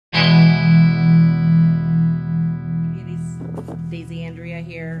Daisy Andrea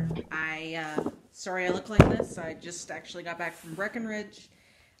here. Sorry I look like this. I just actually got back from Breckenridge.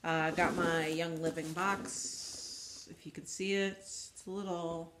 Got my Young Living box. If you can see it, it's a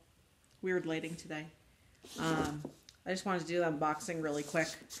little weird lighting today. I just wanted to do the unboxing really quick.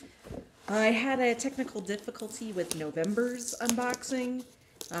 I had a technical difficulty with November's unboxing,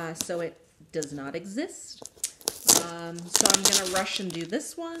 so it does not exist. So I'm going to rush and do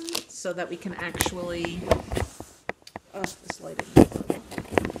this one so that we can actually... Oh, this lighting.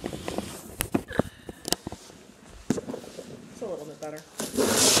 It's a little bit better.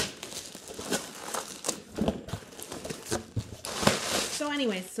 So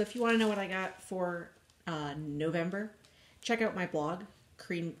anyways, so if you want to know what I got for November, check out my blog,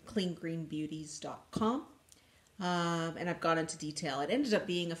 cleangreenbeauties.com. And I've gone into detail. It ended up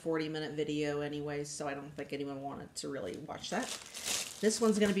being a 40-minute video anyway, so I don't think anyone wanted to really watch that. This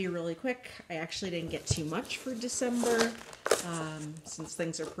one's going to be really quick. I actually didn't get too much for December, since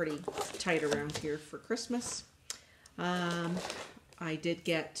things are pretty tight around here for Christmas. I did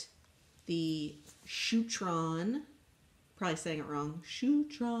get the Shutron, probably saying it wrong,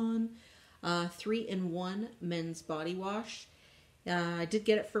 Shutron 3-in-1 men's body wash. I did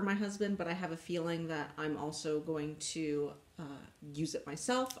get it for my husband, but I have a feeling that I'm also going to use it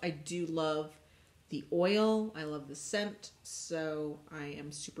myself. I do love the oil. I love the scent, so I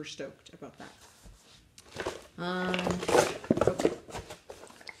am super stoked about that. Okay.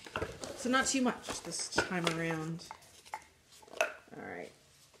 So not too much this time around. All right.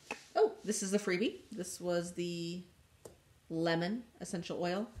 Oh, this is the freebie. This was the lemon essential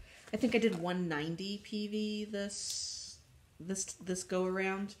oil. I think I did 190 PV this go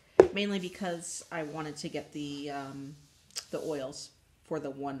around, mainly because I wanted to get the oils for the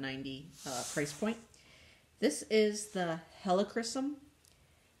 190 price point. This is the Helichrysum.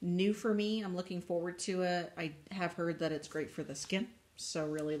 New for me. I'm looking forward to it. I have heard that it's great for the skin, so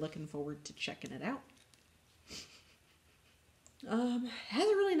really looking forward to checking it out. It has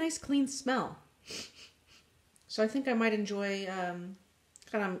a really nice clean smell. So I think I might enjoy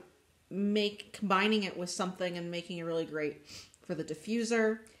kind of combining it with something and making it really great for the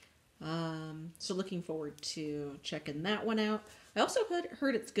diffuser. So looking forward to checking that one out. I also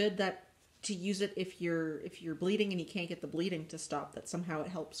heard it's good that to use it if you're bleeding and you can't get the bleeding to stop, that somehow it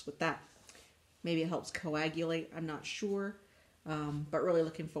helps with that. Maybe it helps coagulate, I'm not sure. But really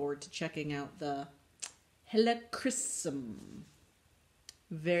looking forward to checking out the Helichrysum.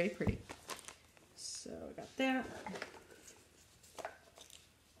 Very pretty. So I got that.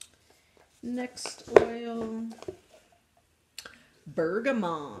 Next oil,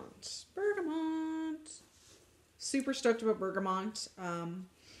 Bergamot. Super stoked about Bergamot.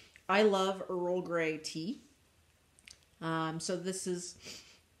 I love Earl Grey tea. So this is,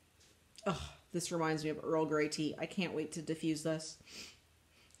 this reminds me of Earl Grey tea. I can't wait to diffuse this.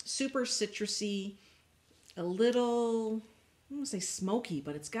 Super citrusy, a little, I don't want to say smoky,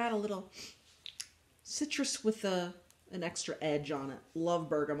 but it's got a little citrus with an extra edge on it. Love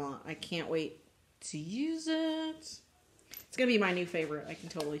Bergamot. I can't wait to use it. It's going to be my new favorite. I can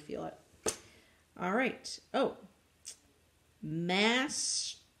totally feel it. All right. Oh.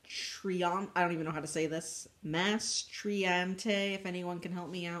 Mastriante. I don't even know how to say this. Mastriante, if anyone can help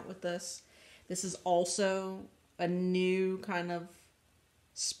me out with this. This is also a new kind of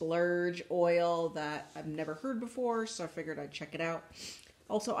splurge oil that I've never heard before, so I figured I'd check it out.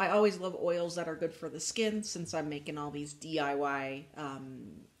 Also, I always love oils that are good for the skin since I'm making all these DIY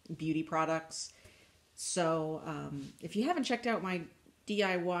beauty products. So if you haven't checked out my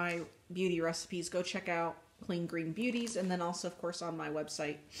DIY beauty recipes, go check out Clean Green Beauties. And then also, of course, on my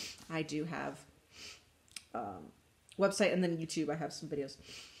website, I do have website and then YouTube, I have some videos.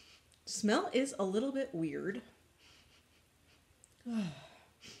 Smell is a little bit weird.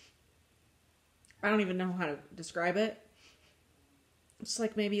 I don't even know how to describe it. It's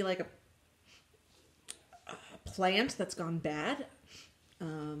like maybe like a plant that's gone bad.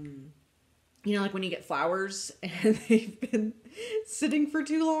 You know, like when you get flowers and they've been sitting for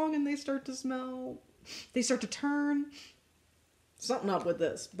too long and they start to smell, they start to turn. Something up with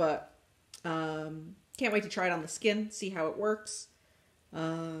this, but can't wait to try it on the skin, see how it works.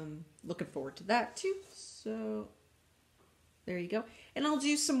 Looking forward to that too. So there you go. And I'll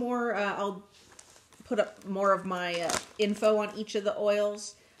do some more, I'll put up more of my info on each of the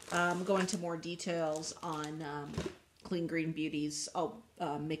oils. Go into more details on Clean Green Beauties. I'll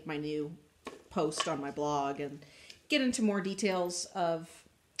make my new post on my blog and get into more details of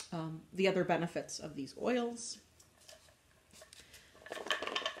the other benefits of these oils.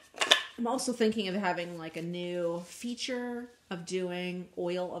 I'm also thinking of having like a new feature of doing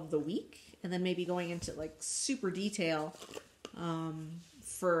oil of the week, and then maybe going into like super detail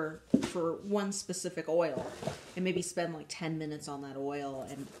for one specific oil, and maybe spend like 10 minutes on that oil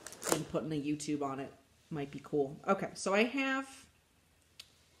and putting a YouTube on it might be cool. Okay, so I can't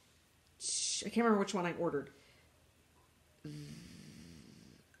remember which one I ordered.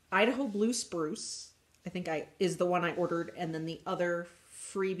 Idaho Blue Spruce, I think is the one I ordered, and then the other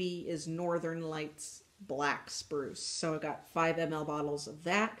freebie is Northern Lights Black Spruce. So I got 5 ml bottles of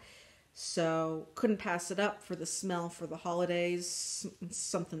that. So couldn't pass it up for the smell for the holidays,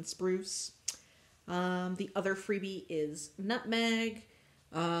 something spruce. The other freebie is nutmeg.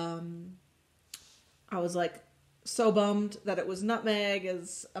 I was like so bummed that it was nutmeg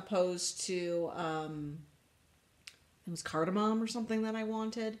as opposed to it was cardamom or something that I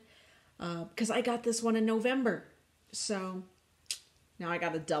wanted, because I got this one in November, so now I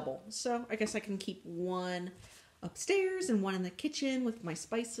got a double. So I guess I can keep one upstairs and one in the kitchen with my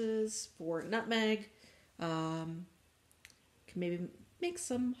spices for nutmeg. Can maybe make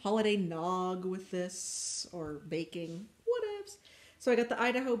some holiday nog with this, or baking, whatevs. So I got the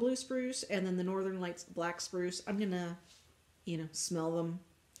Idaho Blue Spruce and then the Northern Lights Black Spruce. I'm gonna, smell them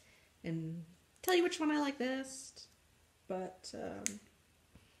and tell you which one I like best. But,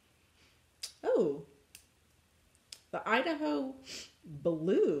 the Idaho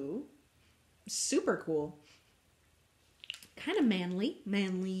Blue, super cool. Kind of manly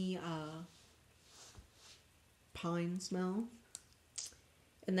pine smell.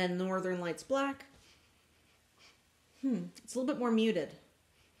 And then Northern Lights Black. It's a little bit more muted.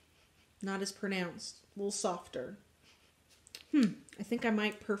 Not as pronounced. A little softer. I think I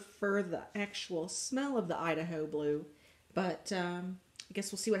might prefer the actual smell of the Idaho Blue. But I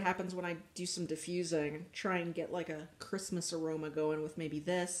guess we'll see what happens when I do some diffusing. Try and get like a Christmas aroma going with maybe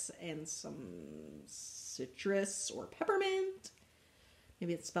this and some citrus or peppermint.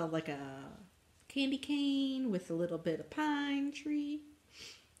 Maybe it smelled like a candy cane with a little bit of pine tree.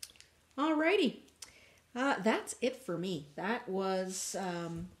 Alrighty. That's it for me. That was,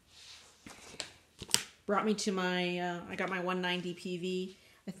 brought me to my, I got my 190 PV.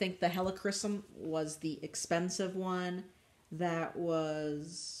 I think the Helichrysum was the expensive one. That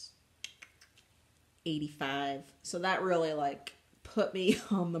was $85. So that really put me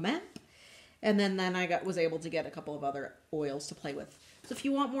on the map. And then I was able to get a couple of other oils to play with. So if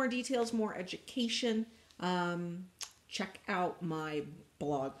you want more details, more education, check out my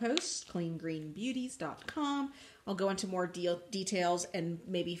blog post, cleangreenbeauties.com. I'll go into more details and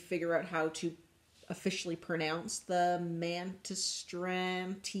maybe figure out how to officially pronounce the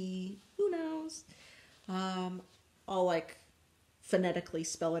Mantisranti. Who knows? I'll phonetically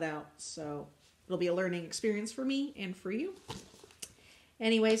spell it out. So it'll be a learning experience for me and for you.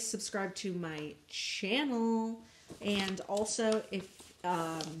 Anyways, subscribe to my channel. And also, if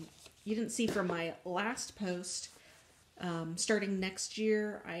you didn't see from my last post, starting next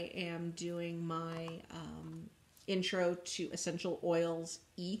year, I am doing my Intro to Essential Oils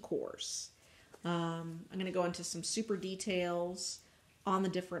e-course. I'm going to go into some super details on the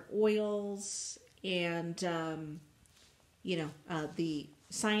different oils and, the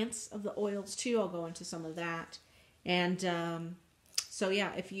science of the oils too. I'll go into some of that. And so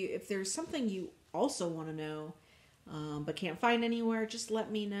yeah, if there's something you also want to know but can't find anywhere, just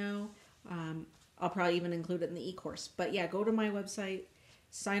let me know. I'll probably even include it in the e-course. But yeah, go to my website,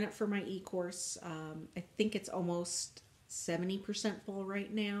 sign up for my e-course. I think it's almost 70% full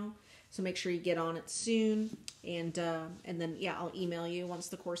right now. So make sure you get on it soon. And then, yeah, I'll email you once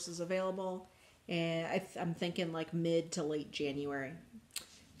the course is available. And I'm thinking mid to late January.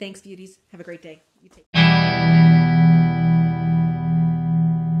 Thanks, beauties. Have a great day. You take care.